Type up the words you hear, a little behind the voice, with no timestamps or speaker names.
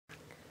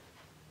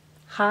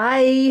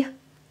Hi,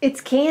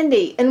 it's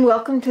Candy, and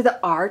welcome to the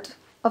Art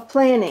of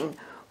Planning,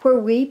 where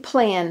we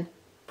plan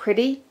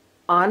pretty,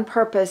 on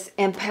purpose,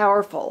 and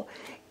powerful.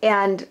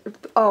 And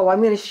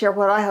I'm going to share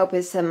what I hope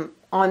is some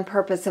on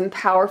purpose and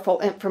powerful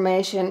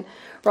information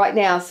right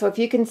now. So if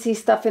you can see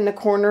stuff in the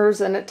corners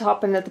and at the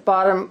top and at the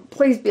bottom,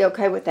 please be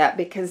okay with that,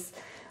 because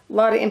a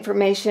lot of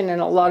information and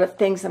a lot of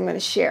things I'm going to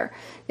share.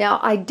 Now,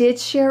 I did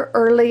share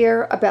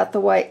earlier about the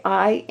way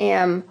I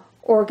am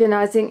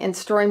organizing and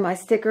storing my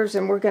stickers,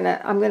 and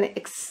I'm gonna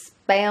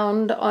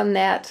expound on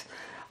that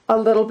a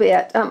little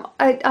bit.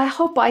 I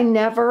hope I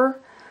never,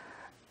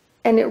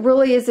 and it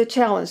really is a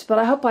challenge, but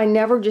I hope I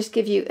never just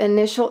give you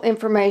initial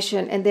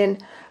information and then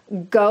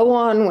go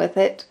on with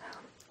it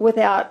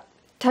without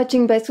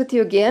touching base with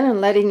you again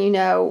and letting you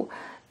know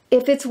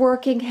if it's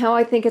working, how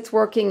I think it's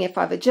working, if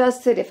I've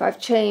adjusted, if I've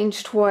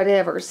changed,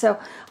 whatever. So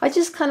I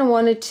just kind of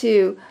wanted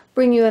to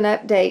bring you an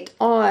update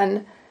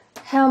on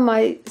how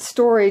my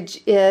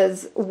storage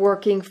is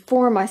working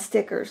for my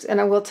stickers. And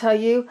I will tell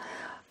you,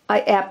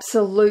 I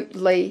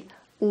absolutely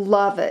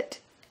love it.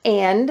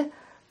 And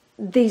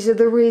these are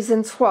the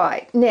reasons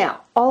why.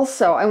 Now,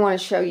 also, I want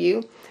to show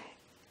you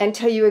and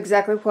tell you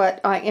exactly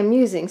what I am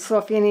using. So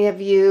if any of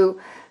you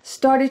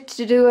started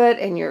to do it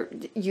and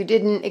you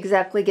didn't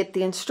exactly get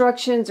the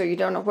instructions, or you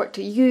don't know what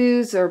to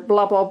use, or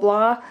blah, blah,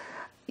 blah,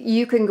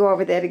 you can go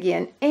over that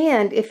again.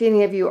 And if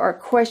any of you are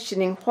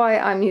questioning why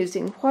I'm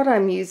using what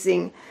I'm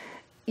using,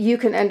 you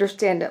can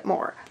understand it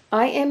more.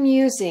 I am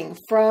using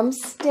from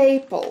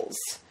Staples.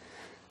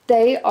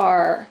 They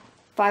are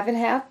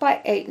 5.5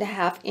 by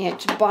 8.5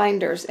 inch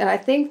binders, and I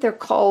think they're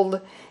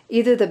called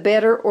either the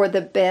better or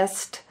the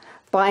best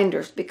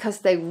binders, because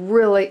they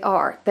really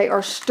are. They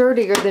are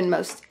sturdier than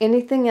most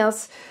anything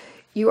else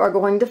you are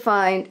going to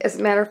find. As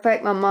a matter of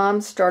fact, my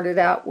mom started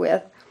out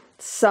with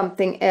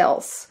something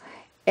else,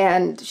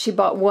 and she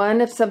bought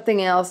one of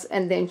something else,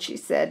 and then she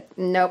said,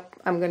 nope,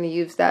 I'm going to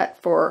use that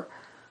for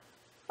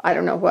I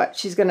don't know what.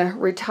 She's going to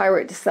retire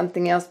it to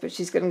something else, but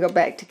she's going to go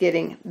back to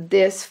getting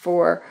this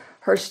for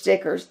her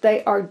stickers.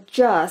 They are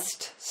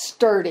just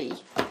sturdy,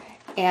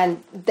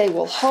 and they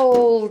will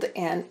hold,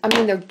 and I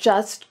mean, they're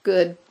just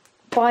good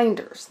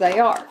binders. They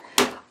are.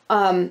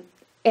 And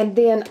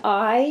then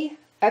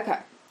okay,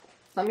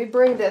 let me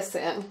bring this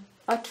in.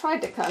 I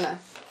tried to kind of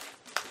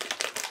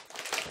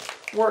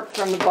work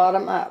from the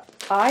bottom up.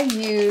 I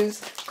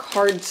use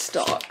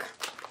cardstock.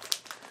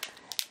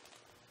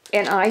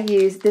 And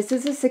this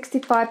is a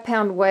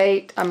 65-pound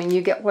weight. I mean,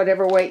 you get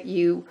whatever weight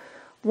you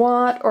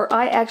want, or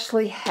I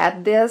actually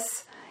had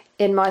this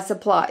in my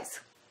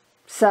supplies.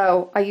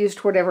 So I used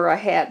whatever I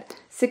had.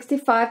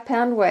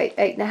 65-pound weight,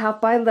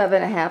 8.5 by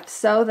 11.5,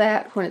 so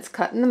that when it's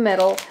cut in the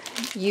middle,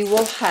 you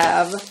will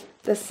have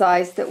the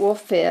size that will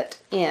fit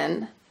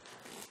in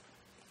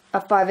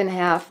a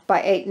 5.5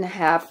 by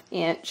 8.5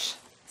 inch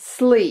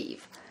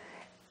sleeve.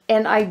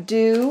 And I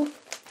do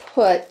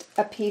put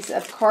a piece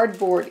of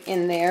cardboard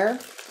in there,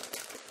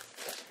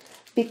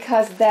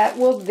 because that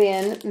will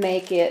then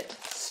make it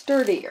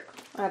sturdier.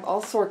 I have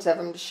all sorts of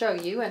them to show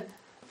you, and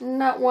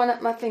not one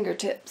at my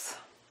fingertips.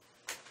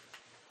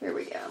 Here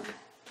we go.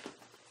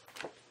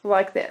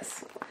 Like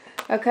this.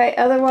 Okay,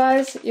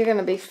 otherwise you're going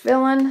to be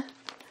you're going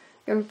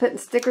to be putting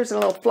stickers in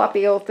a little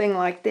floppy old thing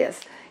like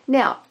this.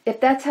 Now,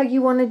 if that's how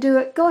you want to do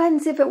it, go ahead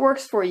and see if it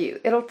works for you.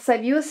 It'll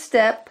save you a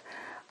step,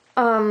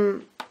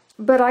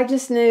 but I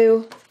just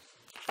knew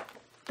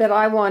that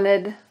I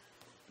wanted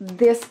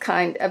this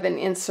kind of an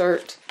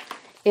insert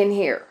in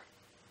here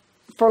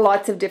for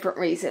lots of different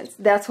reasons.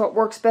 That's what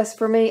works best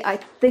for me. I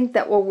think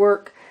that will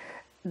work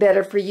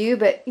better for you,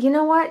 but you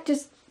know what?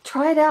 Just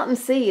try it out and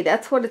see.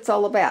 That's what it's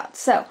all about.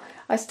 So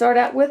I start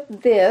out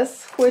with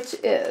this, which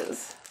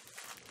is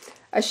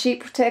a sheet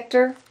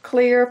protector,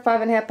 clear,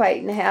 5.5 by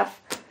 8.5.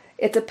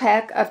 It's a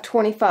pack of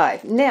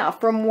 25. Now,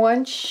 from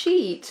one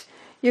sheet,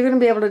 you're going to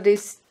be able to do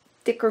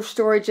sticker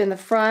storage in the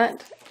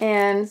front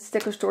and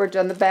sticker storage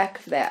on the back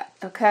of that,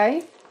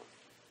 okay?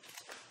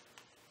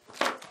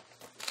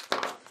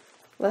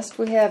 Lest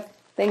we have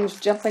things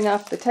jumping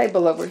off the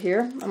table over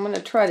here, I'm going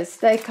to try to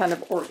stay kind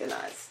of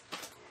organized.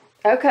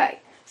 Okay,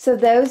 so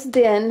those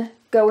then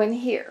go in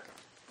here.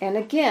 And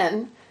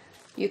again,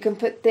 you can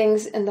put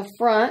things in the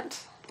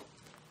front,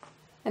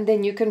 and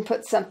then you can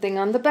put something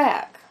on the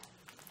back.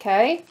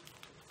 Okay?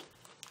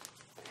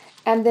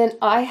 And then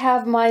I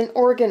have mine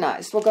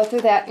organized. We'll go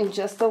through that in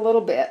just a little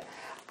bit.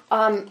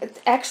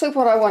 Actually,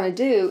 what I want to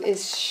do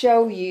is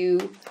show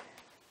you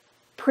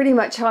pretty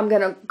much how I'm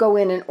going to go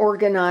in and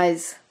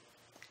organize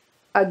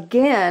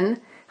again,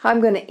 how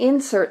I'm going to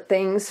insert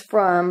things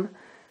from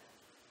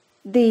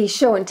the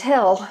show and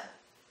tell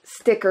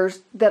stickers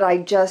that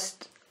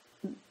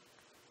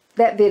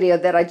that video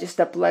that I just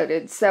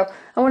uploaded. So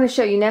I want to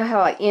show you now how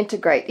I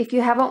integrate. If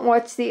you haven't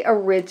watched the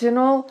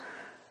original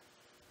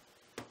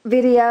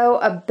video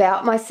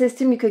about my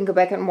system, you can go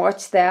back and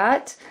watch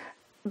that.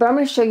 But I'm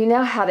going to show you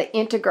now how to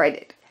integrate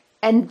it.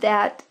 And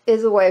that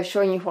is a way of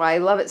showing you why I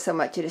love it so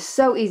much. It is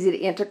so easy to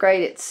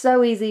integrate. It's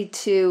so easy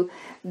to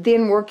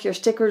then work your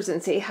stickers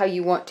and see how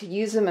you want to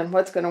use them and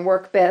what's going to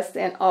work best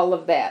and all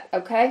of that,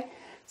 okay?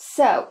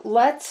 So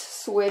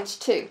let's switch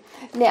to,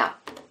 now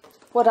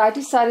what I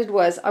decided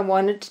was I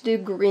wanted to do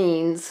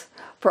greens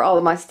for all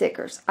of my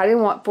stickers. I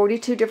didn't want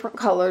 42 different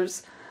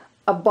colors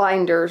of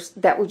binders.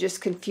 That would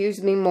just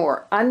confuse me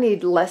more. I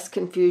need less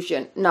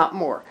confusion, not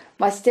more.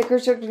 My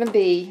stickers are going to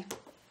be,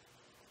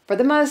 for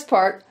the most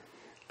part,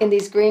 in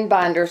these green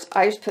binders.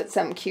 I just put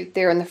something cute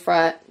there in the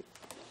front.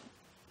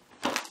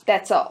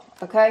 That's all,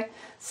 okay?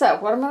 So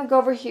what I'm going to go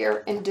over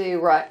here and do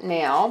right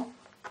now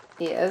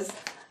is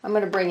I'm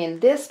going to bring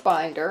in this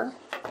binder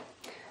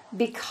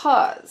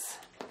because,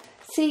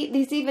 see,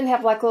 these even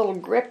have like little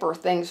gripper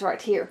things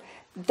right here.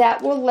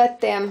 That will let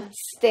them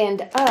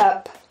stand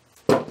up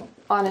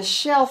on a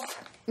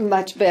shelf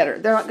much better.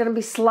 They're not going to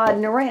be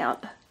sliding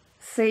around.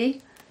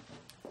 See?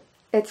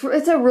 It's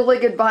a really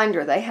good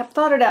binder. They have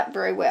thought it out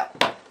very well.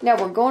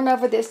 Now we're going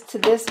over this to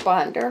this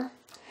binder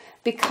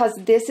because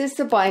this is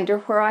the binder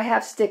where I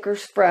have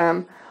stickers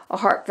from A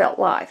Heartfelt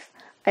Life.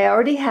 I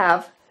already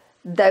have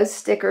those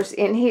stickers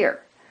in here.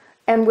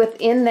 And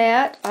within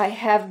that, I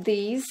have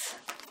these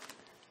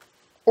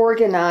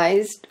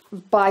organized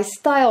by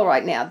style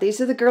right now.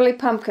 These are the Girly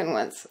Pumpkin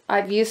ones.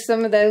 I've used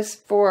some of those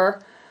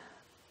for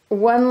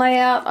one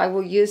layout. I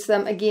will use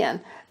them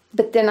again.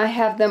 But then I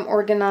have them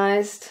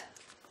organized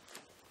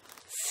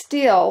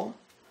still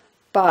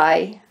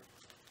by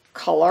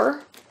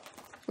color.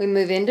 We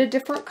move into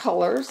different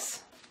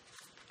colors.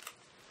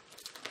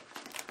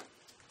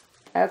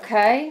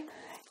 Okay.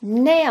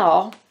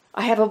 Now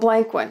I have a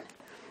blank one.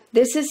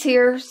 This is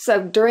here,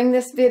 so during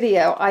this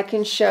video I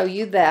can show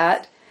you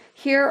that.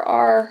 Here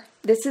are,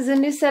 this is a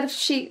new set of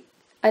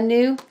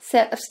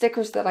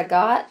stickers that I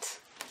got,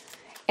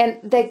 and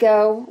they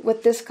go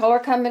with this color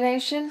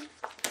combination.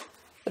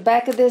 The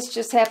back of this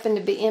just happened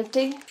to be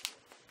empty.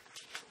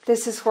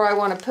 This is where I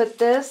want to put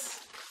this,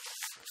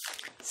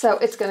 so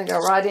it's going to go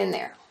right in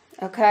there.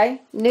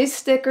 Okay, new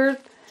sticker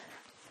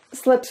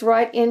slips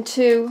right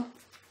into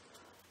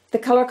the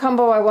color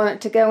combo I want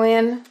it to go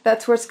in.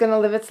 That's where it's going to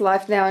live its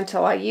life now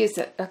until I use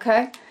it.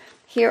 Okay,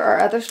 here are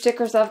other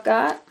stickers I've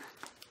got.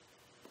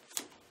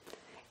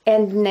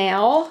 And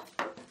now,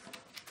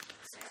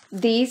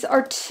 these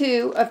are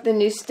two of the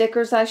new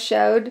stickers I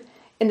showed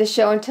in the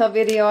show and tell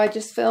video I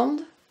just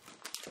filmed.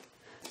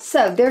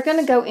 So they're going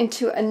to go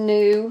into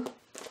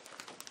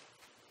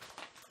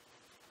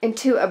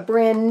a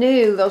brand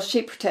new little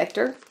sheet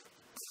protector,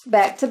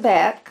 back to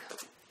back.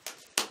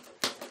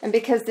 And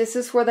because this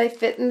is where they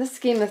fit in the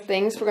scheme of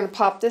things, we're going to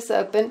pop this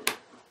open.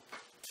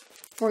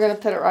 We're going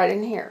to put it right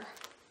in here.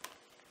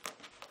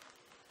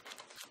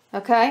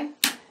 Okay?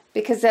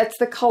 Because that's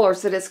the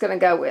colors that it's going to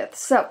go with.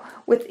 So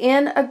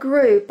within a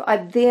group, I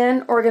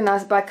then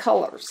organize by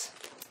colors.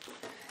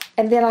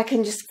 And then I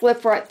can just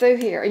flip right through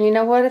here. And you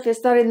know what? If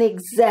it's not in the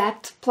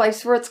exact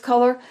place for its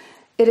color,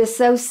 it is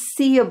so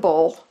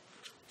seeable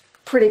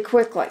pretty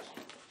quickly.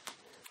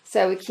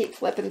 So we keep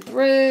flipping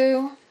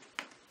through.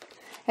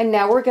 And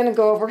now we're going to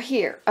go over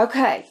here.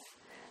 Okay,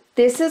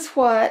 this is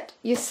what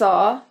you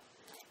saw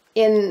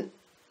in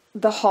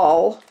the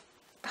haul.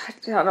 I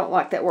don't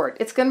like that word.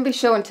 It's going to be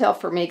show and tell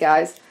for me,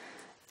 guys.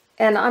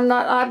 And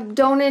I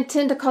don't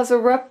intend to cause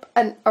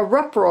an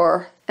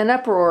uproar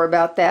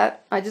about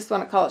that. I just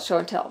want to call it show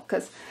and tell.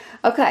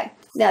 Okay,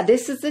 now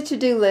this is the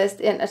to-do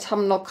list in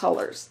autumnal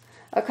colors.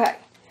 Okay,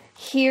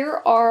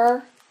 here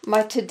are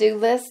my to-do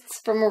lists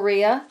for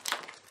Maria.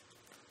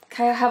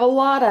 Okay, I have a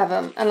lot of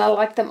them, and I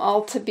like them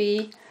all to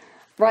be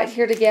right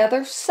here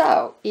together.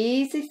 So,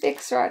 easy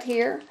fix right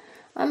here.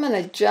 I'm going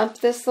to jump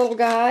this little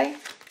guy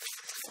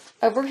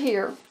over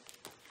here,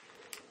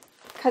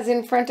 because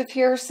in front of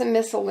here are some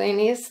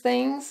miscellaneous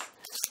things.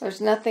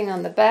 There's nothing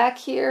on the back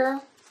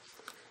here.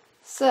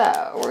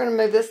 So, we're going to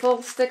move this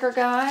little sticker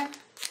guy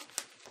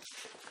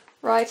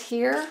right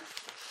here.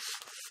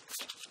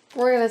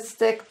 We're going to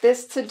stick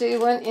this to-do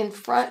one in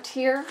front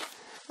here,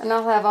 and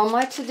I'll have all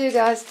my to-do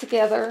guys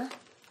together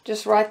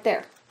just right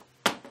there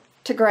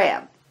to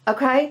grab.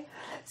 Okay,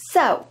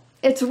 so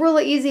it's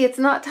really easy. It's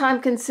not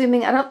time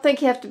consuming. I don't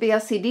think you have to be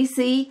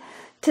LCDC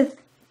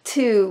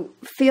to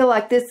feel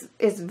like this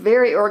is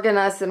very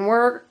organized and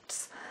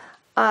works.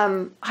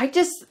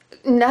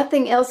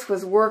 Nothing else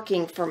was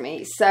working for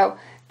me, so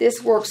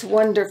this works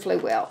wonderfully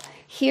well.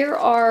 Here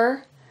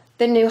are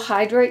the new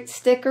Hydrate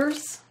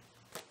stickers.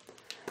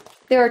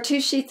 There are 2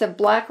 sheets of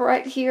black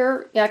right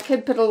here. Yeah, I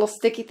could put a little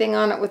sticky thing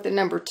on it with the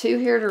number 2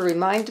 here to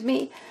remind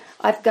me.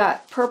 I've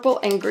got purple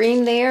and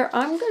green there.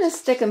 I'm going to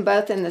stick them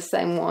both in the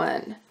same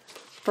one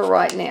for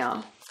right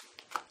now.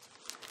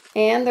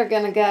 And they're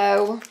going to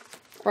go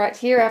right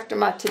here after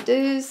my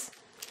to-dos.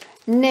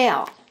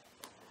 Now,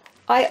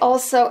 I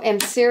also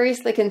am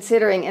seriously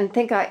considering and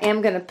think I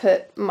am going to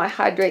put my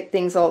Hydrate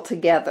things all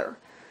together,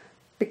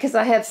 because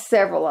I have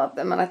several of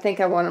them and I think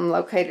I want them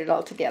located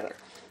all together.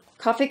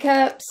 Coffee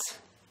cups,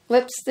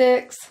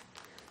 lipsticks.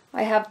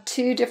 I have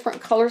 2 different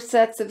color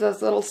sets of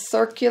those little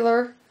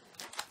circular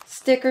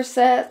sticker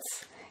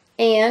sets,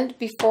 and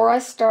before I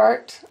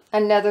start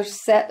another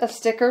set of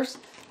stickers,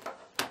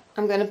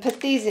 I'm going to put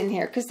these in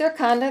here because they're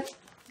kind of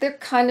they're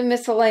kind of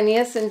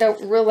miscellaneous and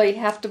don't really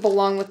have to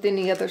belong with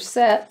any other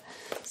set.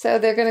 So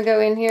they're going to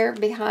go in here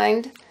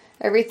behind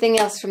everything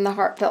else from the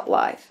Heartfelt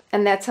Life.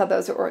 And that's how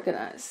those are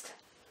organized.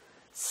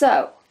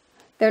 So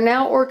they're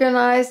now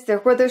organized. They're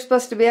where they're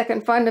supposed to be. I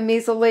can find them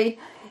easily.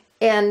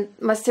 And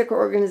my sticker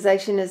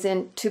organization is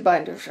in 2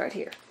 binders right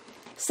here.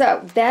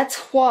 So that's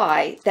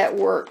why that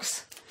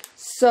works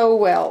so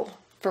well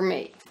for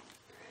me.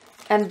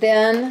 And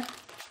then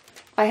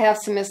I have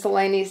some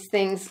miscellaneous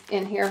things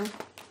in here.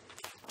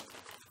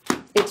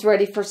 It's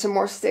ready for some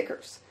more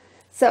stickers.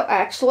 So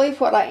actually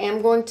what I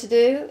am going to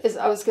do is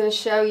I was going to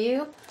show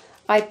you,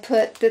 I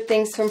put the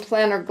things from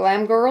Planner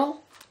Glam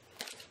Girl,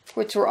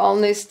 which were all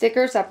new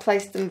stickers. I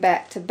placed them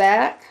back to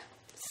back,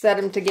 set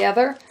them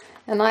together,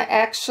 and I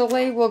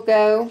actually will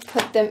go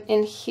put them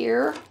in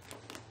here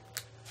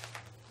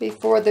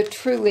before the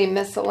truly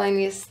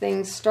miscellaneous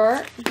things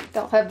start.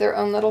 They'll have their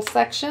own little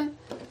section.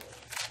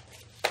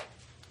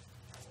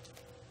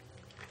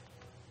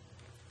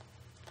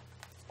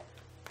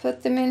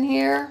 Put them in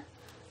here.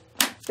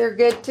 They're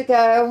good to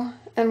go,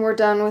 and we're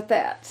done with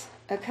that.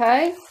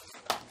 Okay?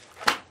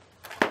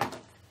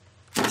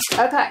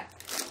 Okay.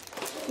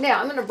 Now,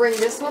 I'm going to bring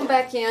this one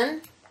back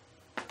in.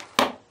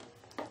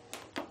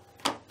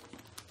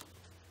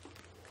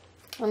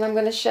 And I'm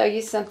going to show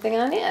you something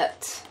on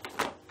it.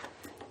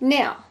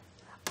 Now,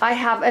 I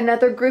have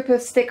another group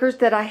of stickers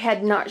that I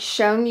had not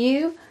shown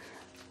you.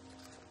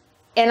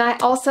 And I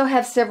also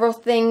have several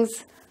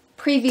things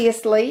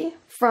previously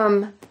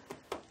from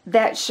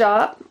that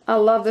shop. I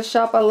love the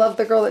shop. I love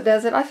the girl that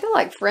does it. I feel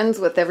like friends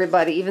with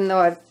everybody, even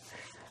though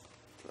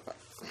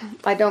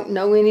I don't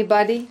know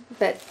anybody.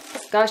 But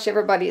gosh,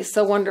 everybody is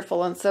so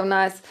wonderful and so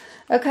nice.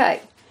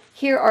 Okay,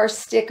 here are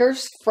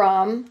stickers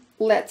from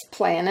Let's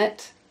Plan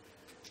It.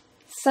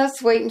 So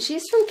sweet. And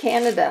she's from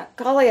Canada.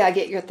 Golly, I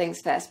get your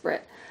things fast,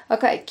 Britt.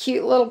 Okay,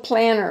 cute little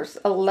planners.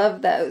 I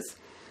love those.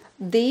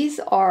 These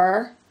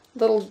are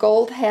little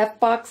gold half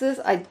boxes.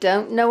 I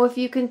don't know if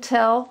you can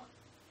tell.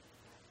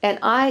 And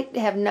I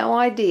have no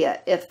idea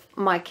if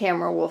my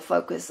camera will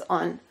focus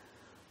on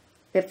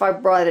if I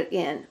brought it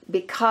in.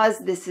 Because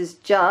this is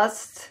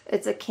just,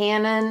 it's a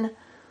Canon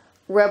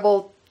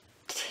Rebel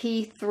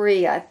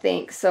T3, I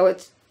think. So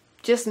it's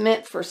just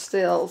meant for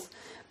stills.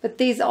 But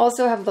these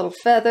also have little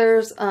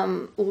feathers,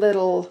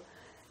 little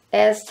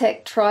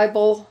Aztec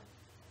tribal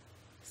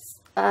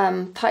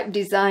type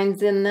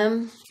designs in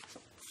them.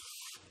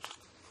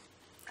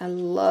 I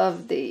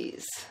love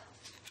these.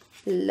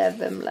 Love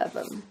them, love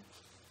them.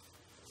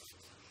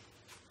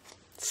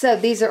 So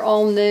these are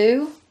all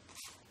new.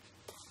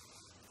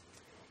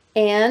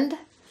 And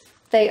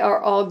they are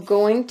all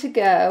going to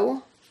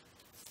go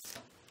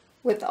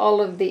with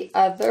all of the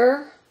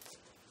other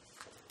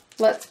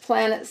Let's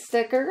Plan It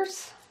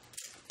stickers.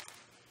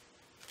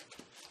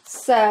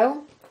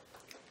 So,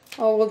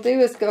 all we'll do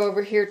is go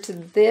over here to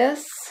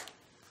this.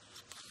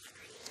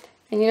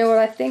 And you know what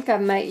I think I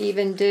may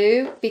even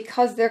do?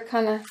 Because they're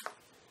kind of,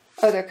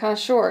 oh, they're kind of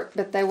short,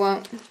 but they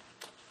won't.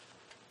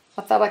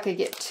 I thought I could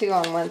get 2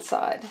 on one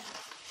side.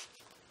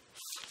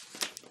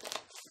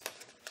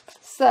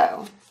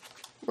 So,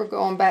 we're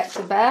going back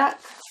to back.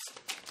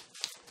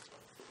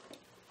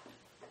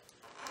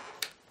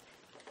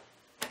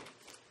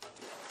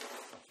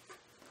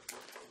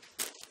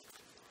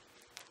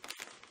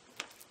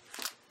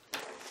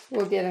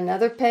 We'll get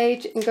another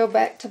page and go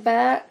back to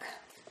back.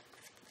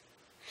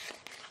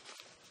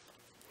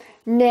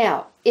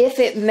 Now, if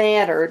it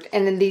mattered,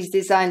 and in these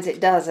designs it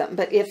doesn't,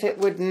 but if it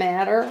would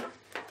matter,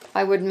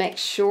 I would make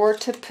sure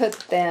to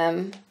put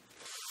them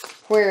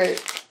where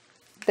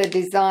the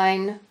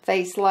design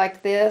face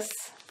like this,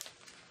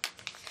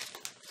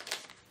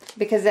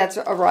 because that's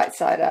a right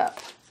side up.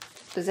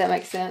 Does that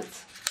make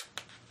sense?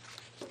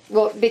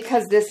 Well,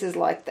 because this is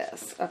like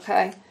this,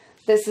 okay?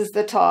 This is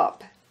the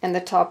top. And the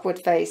top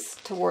would face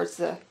towards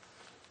where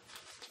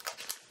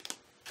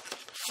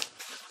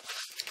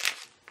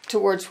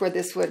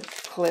this would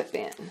clip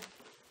in.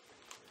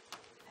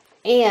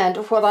 And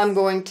what I'm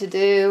going to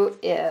do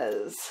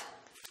is,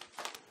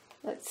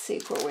 let's see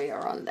where we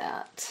are on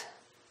that.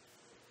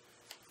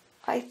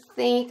 I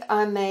think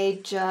I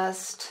may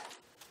just,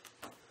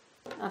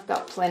 I've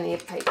got plenty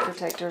of page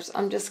protectors.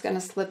 I'm just going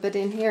to slip it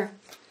in here.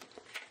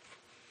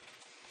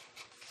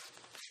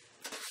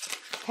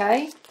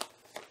 Okay.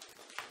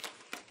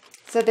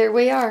 So there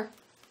we are.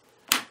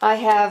 I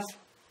have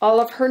all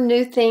of her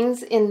new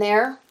things in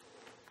there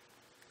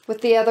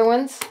with the other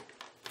ones.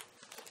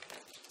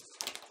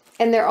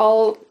 And they're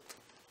all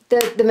the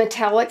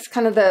metallics,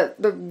 kind of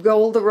the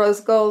gold, the rose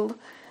gold,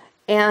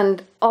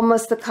 and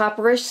almost the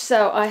copperish.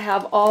 So I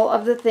have all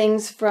of the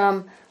things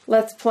from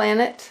Let's Plan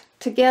It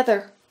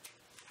together.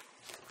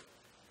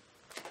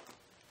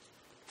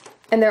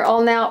 And they're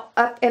all now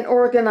up and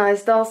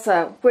organized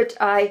also, which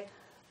I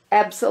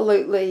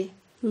absolutely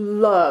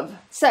love.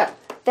 So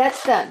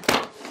that's done.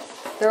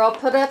 They're all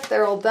put up,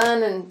 they're all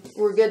done, and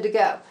we're good to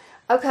go.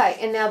 Okay,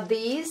 and now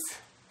these,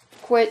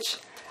 which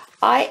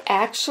I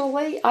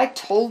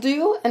told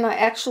you, and I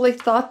actually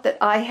thought that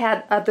I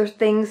had other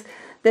things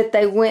that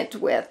they went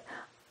with.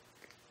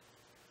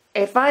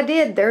 if I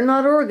did, they're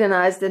not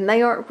organized and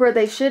they aren't where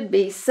they should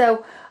be,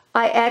 so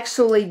I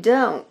actually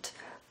don't.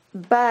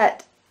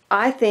 But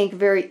I think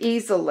very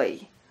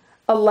easily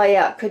a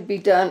layout could be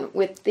done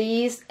with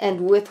these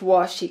and with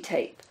washi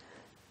tape.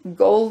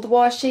 Gold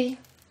washi,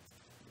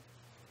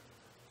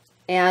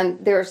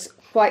 and there's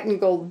white and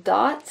gold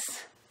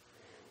dots.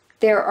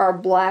 There are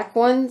black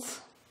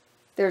ones.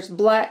 There's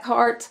black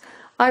hearts.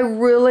 I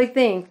really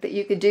think that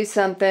you could do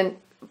something,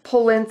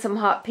 pull in some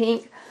hot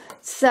pink.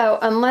 So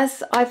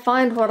unless I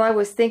find what I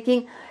was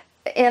thinking,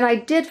 and I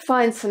did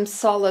find some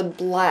solid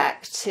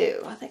black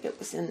too. I think it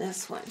was in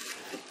this one.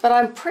 But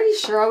I'm pretty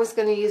sure I was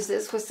going to use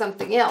this with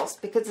something else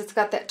because it's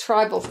got that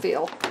tribal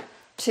feel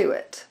to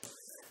it.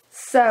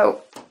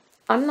 So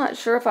I'm not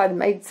sure if I'd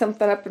made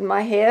something up in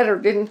my head or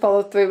didn't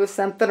follow through with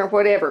something or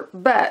whatever.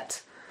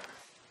 But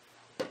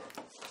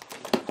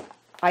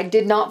I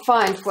did not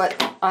find what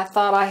I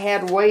thought I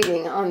had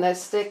waiting on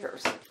those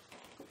stickers.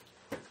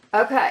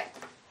 Okay.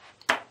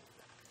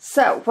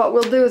 So what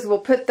we'll do is we'll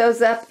put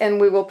those up and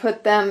we will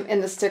put them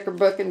in the sticker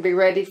book and be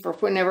ready for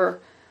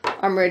whenever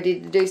I'm ready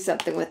to do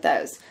something with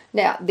those.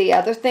 Now, the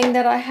other thing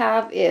that I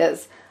have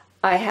is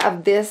I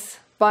have this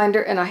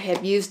binder and I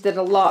have used it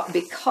a lot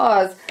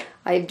because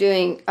I've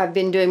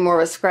been doing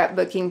more of a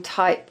scrapbooking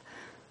type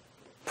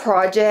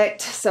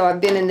project. So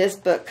I've been in this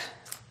book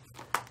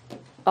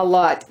a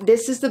lot.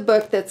 This is the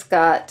book that's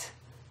got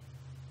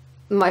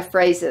my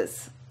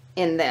phrases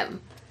in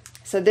them.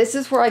 So this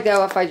is where I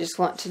go if I just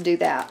want to do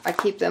that. I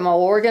keep them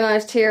all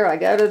organized here. I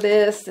go to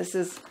this. This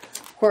is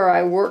where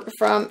I work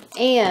from.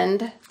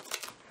 And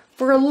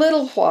for a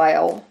little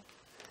while,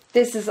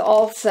 this is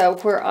also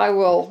where I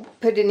will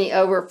put any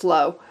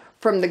overflow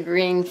from the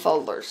green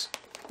folders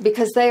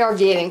because they are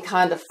getting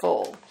kind of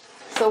full.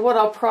 So what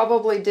I'll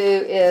probably do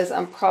is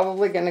I'm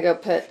probably going to go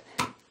put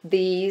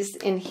these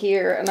in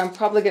here, and I'm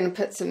probably going to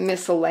put some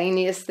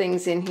miscellaneous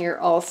things in here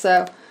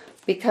also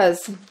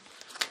because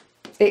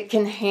it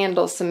can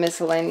handle some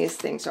miscellaneous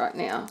things right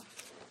now.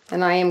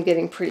 And I am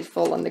getting pretty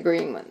full on the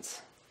green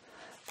ones.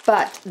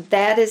 But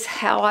that is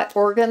how I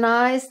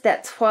organize.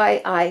 That's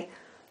why I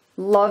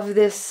love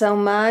this so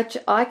much.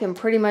 I can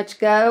pretty much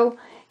go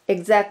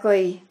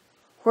exactly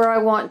where I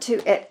want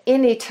to at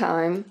any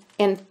time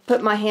and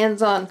put my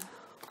hands on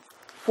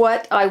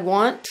what I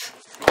want.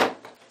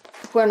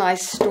 When I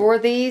store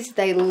these,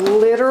 they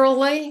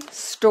literally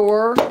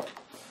store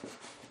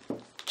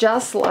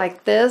just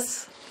like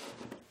this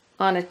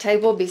on a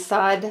table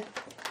beside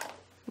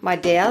my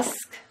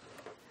desk,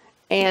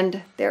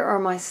 and there are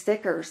my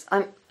stickers.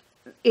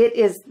 It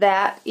is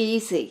that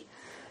easy.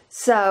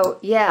 So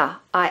yeah,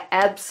 I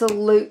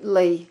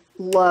absolutely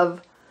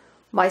love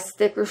my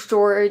sticker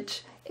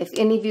storage. If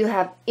any of you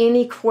have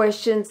any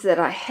questions that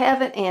I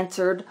haven't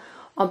answered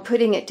on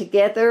putting it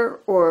together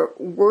or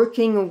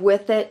working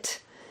with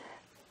it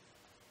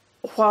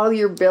while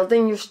you're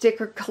building your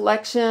sticker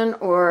collection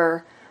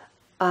or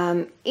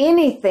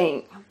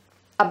anything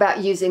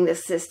about using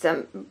this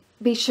system,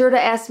 be sure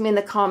to ask me in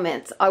the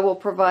comments. I will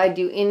provide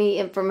you any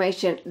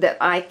information that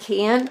I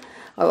can.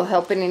 I will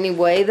help in any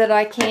way that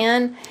I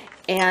can.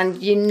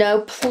 And you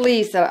know,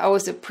 please, I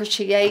always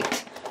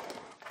appreciate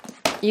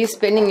you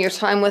spending your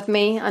time with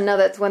me. I know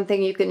that's one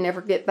thing you can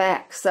never get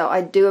back. So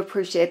I do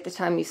appreciate the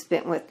time you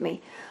spent with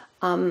me.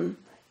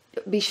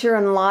 Be sure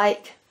and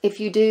like. If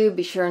you do,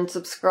 be sure and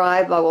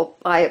subscribe.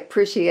 I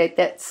appreciate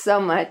that so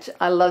much.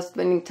 I love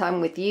spending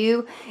time with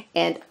you,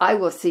 and I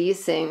will see you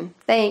soon.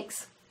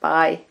 Thanks.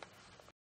 Bye.